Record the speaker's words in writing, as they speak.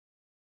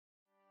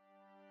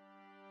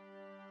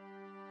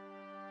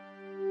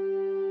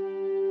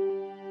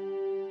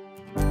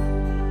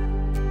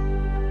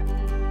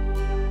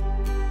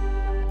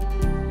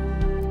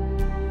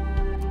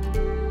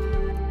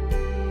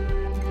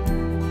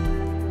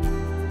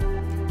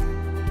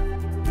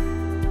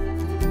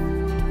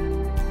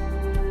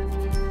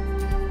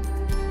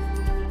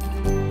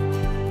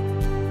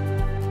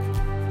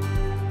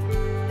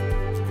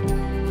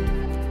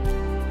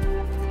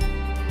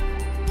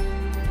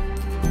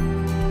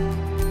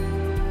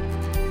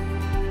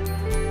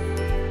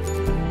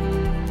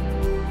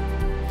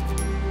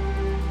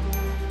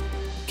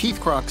Keith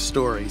Krach's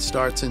story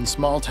starts in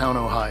small-town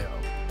Ohio,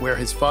 where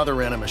his father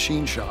ran a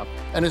machine shop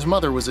and his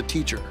mother was a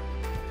teacher.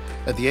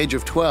 At the age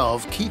of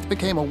 12, Keith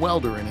became a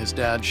welder in his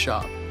dad's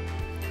shop.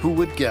 Who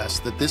would guess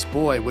that this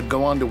boy would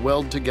go on to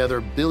weld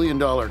together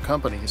billion-dollar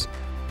companies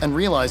and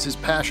realize his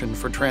passion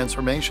for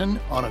transformation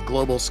on a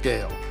global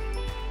scale?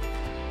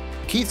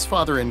 Keith's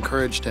father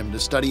encouraged him to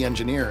study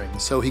engineering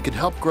so he could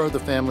help grow the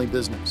family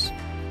business.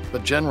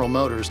 But General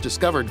Motors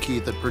discovered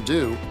Keith at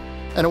Purdue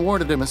and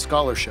awarded him a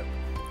scholarship,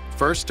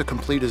 first to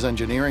complete his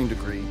engineering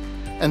degree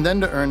and then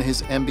to earn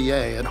his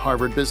MBA at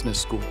Harvard Business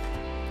School.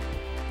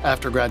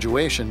 After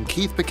graduation,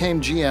 Keith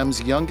became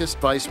GM's youngest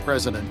vice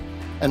president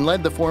and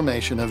led the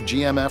formation of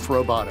GMF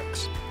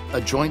Robotics, a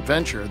joint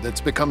venture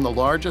that's become the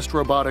largest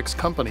robotics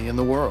company in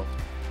the world.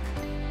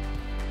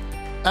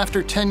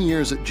 After 10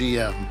 years at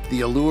GM,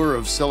 the allure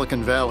of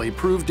Silicon Valley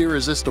proved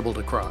irresistible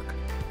to Krach.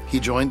 He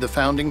joined the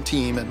founding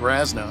team at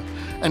RASNA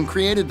and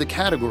created the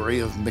category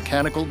of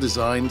mechanical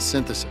design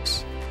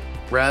synthesis.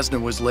 RASNA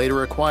was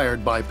later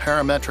acquired by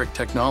Parametric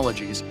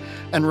Technologies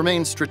and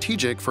remains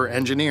strategic for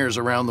engineers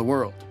around the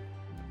world.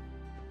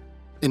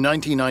 In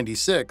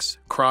 1996,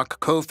 Krach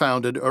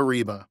co-founded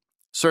Ariba,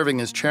 serving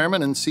as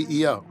chairman and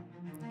CEO.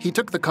 He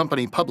took the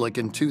company public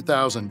in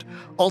 2000,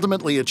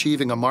 ultimately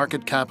achieving a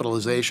market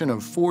capitalization of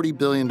 $40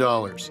 billion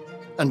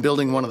and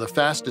building one of the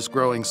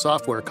fastest-growing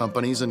software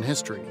companies in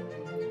history.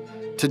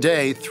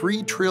 Today,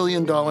 $3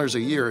 trillion a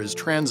year is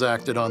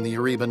transacted on the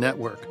Ariba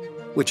network,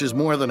 which is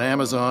more than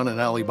Amazon and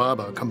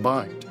Alibaba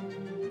combined.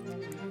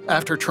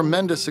 After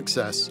tremendous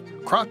success,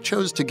 Krach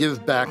chose to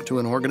give back to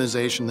an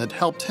organization that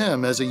helped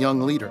him as a young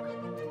leader.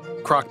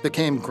 Krach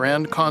became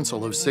Grand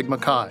Consul of Sigma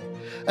Chi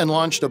and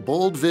launched a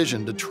bold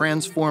vision to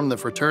transform the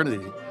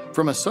fraternity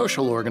from a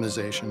social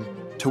organization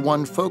to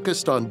one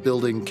focused on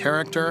building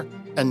character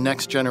and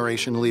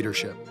next-generation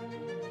leadership.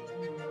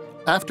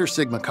 After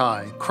Sigma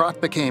Chi,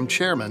 Krach became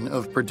chairman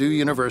of Purdue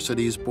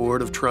University's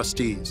Board of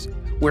Trustees,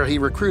 where he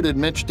recruited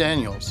Mitch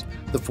Daniels,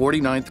 the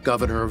 49th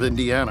governor of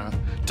Indiana,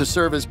 to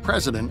serve as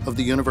president of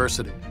the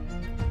university.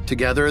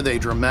 Together, they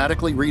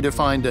dramatically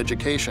redefined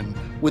education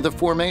with the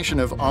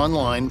formation of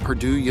online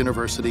Purdue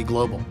University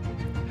Global.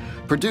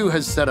 Purdue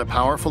has set a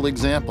powerful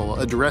example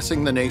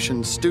addressing the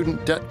nation's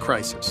student debt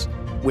crisis,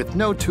 with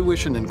no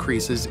tuition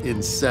increases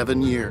in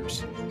 7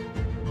 years.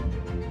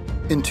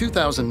 In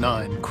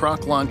 2009,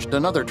 Krach launched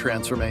another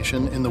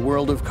transformation in the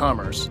world of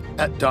commerce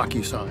at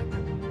DocuSign.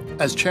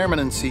 As chairman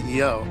and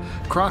CEO,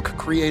 Krach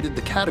created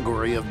the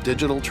category of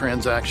digital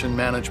transaction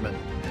management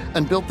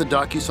and built the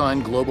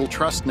DocuSign Global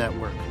Trust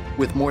Network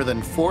with more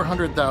than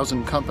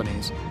 400,000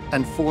 companies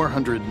and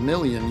 400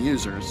 million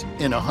users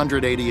in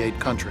 188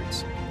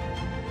 countries.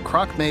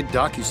 Krach made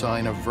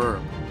DocuSign a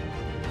verb,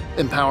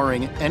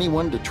 empowering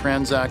anyone to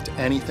transact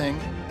anything,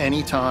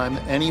 anytime,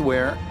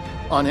 anywhere,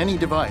 on any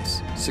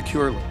device,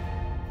 securely.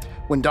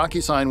 When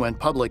DocuSign went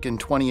public in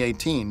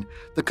 2018,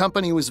 the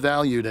company was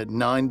valued at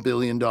 $9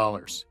 billion.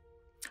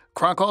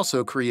 Krach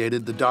also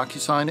created the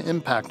DocuSign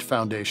Impact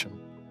Foundation,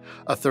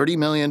 a $30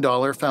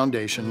 million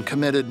foundation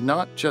committed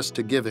not just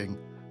to giving,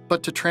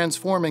 but to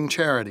transforming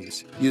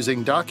charities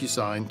using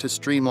DocuSign to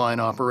streamline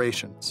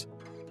operations.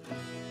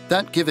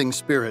 That giving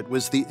spirit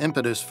was the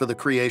impetus for the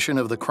creation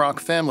of the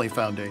Krach Family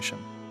Foundation.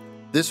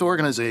 This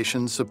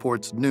organization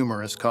supports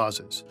numerous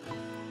causes.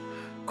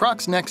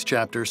 Krach's next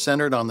chapter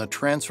centered on the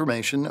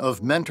transformation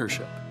of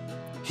mentorship.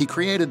 He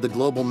created the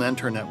Global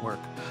Mentor Network,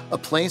 a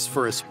place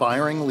for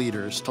aspiring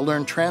leaders to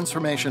learn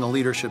transformational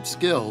leadership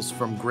skills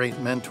from great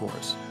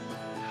mentors.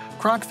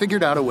 Krach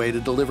figured out a way to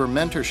deliver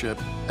mentorship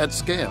at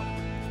scale,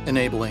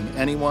 enabling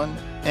anyone,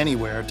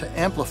 anywhere to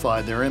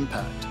amplify their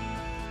impact.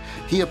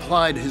 He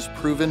applied his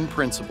proven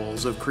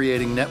principles of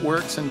creating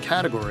networks and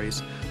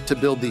categories to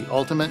build the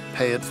ultimate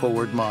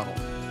pay-it-forward model.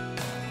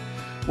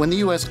 When the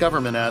U.S.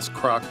 government asked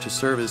Krach to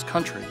serve his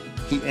country,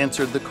 he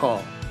answered the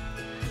call.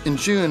 In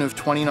June of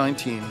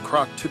 2019,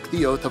 Krach took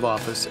the oath of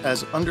office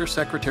as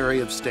Undersecretary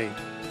of State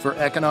for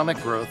Economic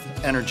Growth,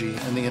 Energy,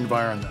 and the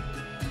Environment.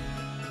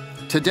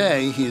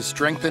 Today, he is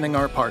strengthening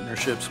our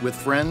partnerships with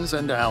friends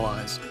and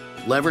allies,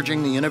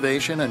 leveraging the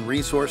innovation and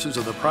resources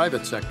of the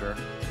private sector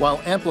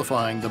while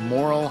amplifying the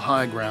moral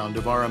high ground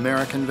of our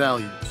American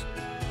values,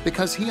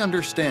 because he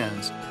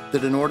understands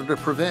that in order to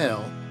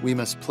prevail, we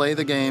must play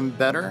the game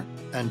better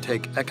and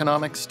take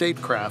economic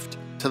statecraft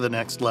to the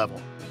next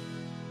level.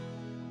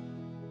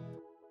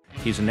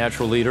 He's a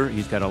natural leader.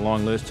 He's got a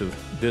long list of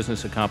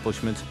business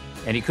accomplishments,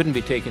 and he couldn't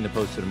be taking the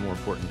post at a more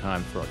important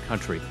time for our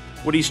country.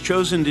 What he's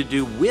chosen to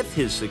do with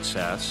his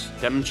success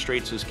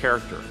demonstrates his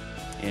character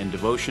and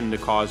devotion to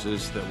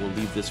causes that will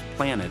leave this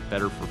planet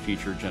better for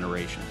future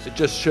generations. It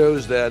just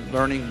shows that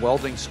learning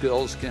welding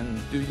skills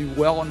can do you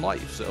well in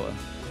life. So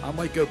I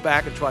might go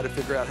back and try to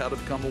figure out how to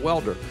become a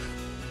welder.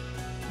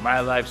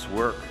 My life's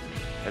work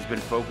has been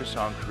focused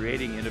on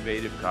creating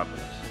innovative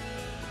companies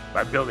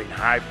by building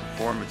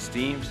high-performance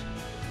teams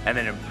and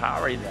then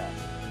empowering them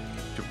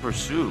to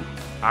pursue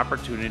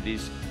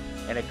opportunities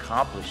and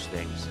accomplish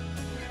things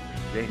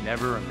they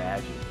never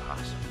imagined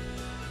possible.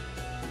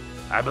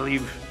 I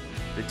believe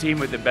the team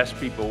with the best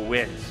people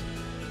wins,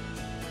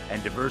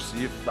 and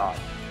diversity of thought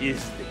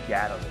is the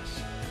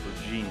catalyst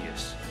for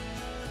genius.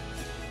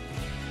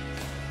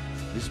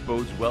 This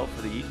bodes well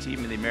for the E-Team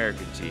and the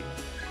American team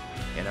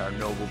in our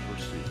noble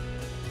pursuit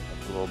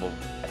of global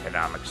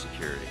economic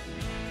security.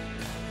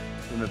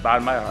 From the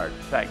bottom of my heart,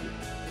 thank you.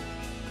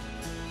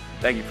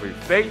 Thank you for your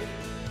faith,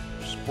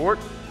 your support,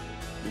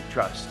 your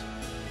trust,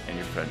 and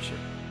your friendship.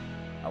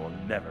 I will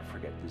never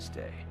forget this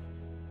day.